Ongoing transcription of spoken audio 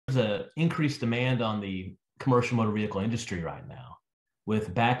increased demand on the commercial motor vehicle industry right now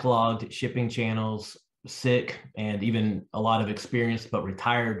with backlogged shipping channels, sick, and even a lot of experienced but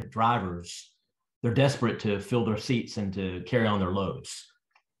retired drivers. They're desperate to fill their seats and to carry on their loads.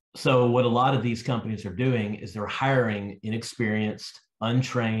 So what a lot of these companies are doing is they're hiring inexperienced,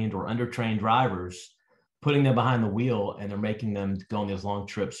 untrained, or undertrained drivers, putting them behind the wheel, and they're making them go on these long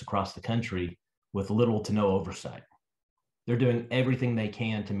trips across the country with little to no oversight. They're doing everything they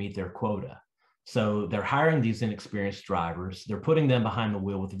can to meet their quota. So they're hiring these inexperienced drivers, they're putting them behind the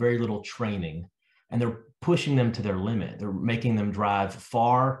wheel with very little training, and they're pushing them to their limit. They're making them drive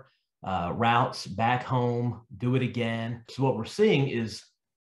far routes back home, do it again. So what we're seeing is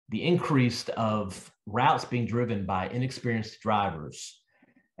the increase of routes being driven by inexperienced drivers.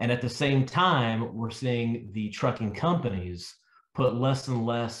 And at the same time, we're seeing the trucking companies put less and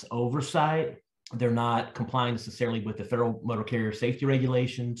less oversight. They're not complying necessarily with the federal motor carrier safety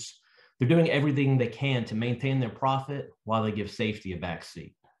regulations. They're doing everything they can to maintain their profit while they give safety a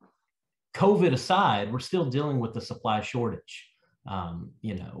backseat. COVID aside, we're still dealing with the supply shortage.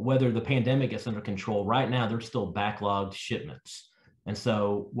 Whether the pandemic gets under control, right now, there's still backlogged shipments. And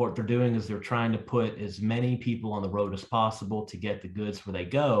so what they're doing is they're trying to put as many people on the road as possible to get the goods where they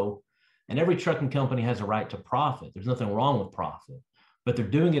go. And every trucking company has a right to profit. There's nothing wrong with profit, but they're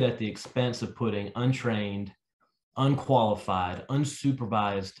doing it at the expense of putting untrained, unqualified,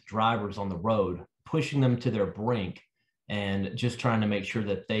 unsupervised drivers on the road, pushing them to their brink and just trying to make sure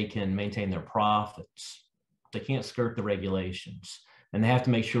that they can maintain their profits. They can't skirt the regulations, and they have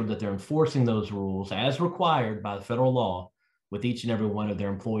to make sure that they're enforcing those rules as required by the federal law with each and every one of their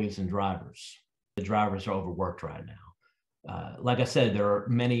employees and drivers. The drivers are overworked right now. Like I said, there are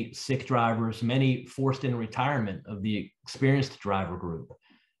many sick drivers, many forced into retirement of the experienced driver group.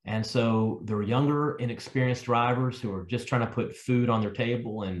 And so they're younger, inexperienced drivers who are just trying to put food on their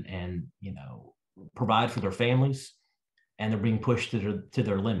table and provide for their families. And they're being pushed to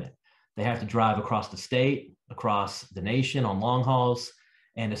their limit. They have to drive across the state, across the nation on long hauls.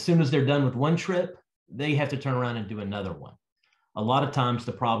 And as soon as they're done with one trip, they have to turn around and do another one. A lot of times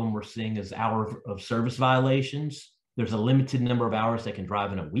the problem we're seeing is hour of service violations. There's a limited number of hours they can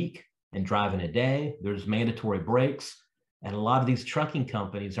drive in a week and drive in a day. There's mandatory breaks. And a lot of these trucking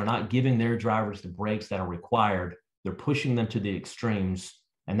companies are not giving their drivers the breaks that are required. They're pushing them to the extremes.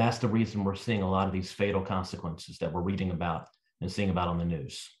 And that's the reason we're seeing a lot of these fatal consequences that we're reading about and seeing about on the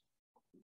news.